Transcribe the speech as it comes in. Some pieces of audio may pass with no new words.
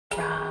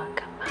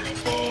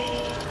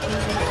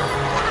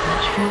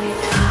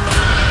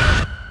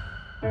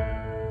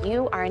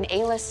are an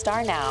A-list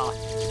star now.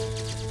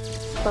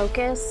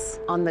 Focus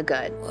on the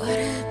good. What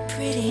a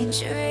pretty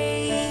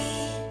dream.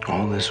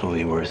 All this will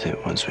be worth it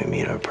once we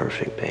meet our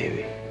perfect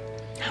baby.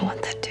 I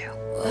want that too.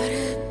 What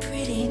a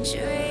pretty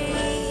dream.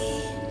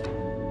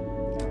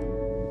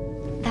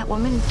 That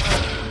woman,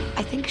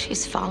 I think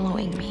she's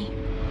following me.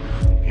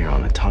 You're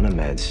on a ton of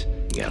meds.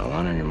 You got a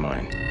lot on your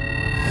mind.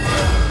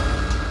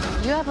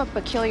 You have a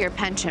peculiar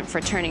penchant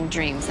for turning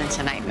dreams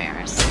into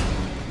nightmares.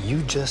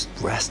 You just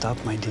rest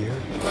up, my dear.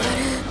 What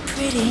a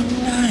pretty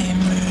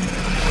nightmare.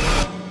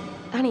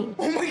 Honey.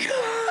 Oh my God.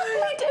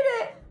 I did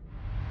it.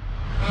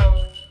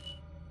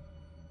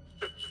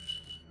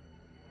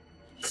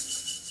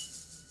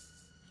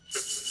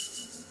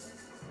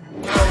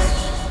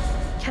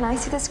 Can I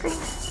see the screen?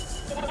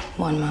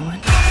 One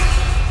moment.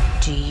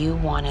 Do you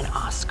want an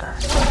Oscar?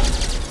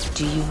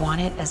 Do you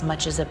want it as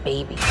much as a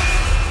baby?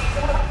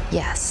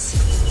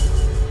 Yes.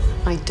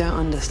 I don't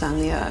understand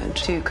the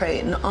urge to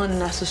create an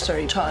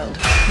unnecessary child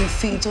who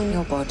feeds on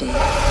your body.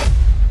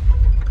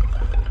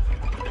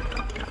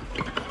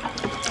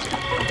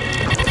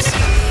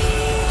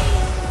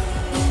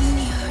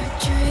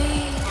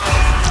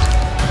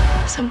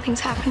 Something's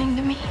happening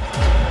to me.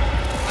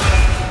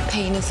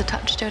 Pain is the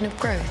touchstone of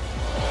growth.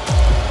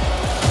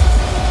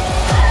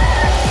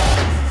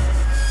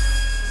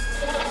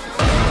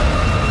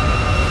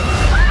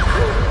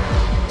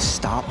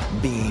 Stop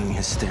being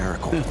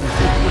hysterical.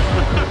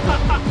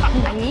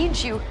 I need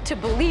you to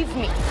believe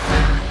me.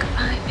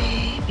 Goodbye,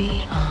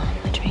 baby, on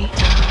the tree.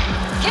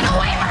 Get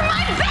away from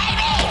my baby!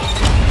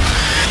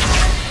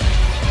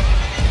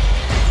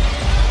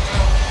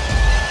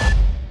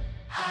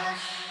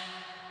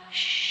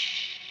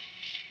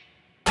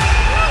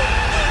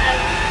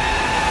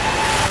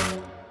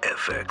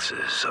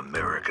 FX's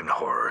American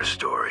Horror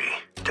Story,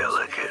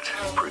 Delicate,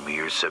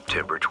 premieres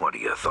September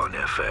 20th on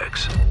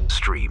FX.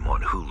 Stream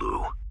on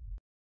Hulu.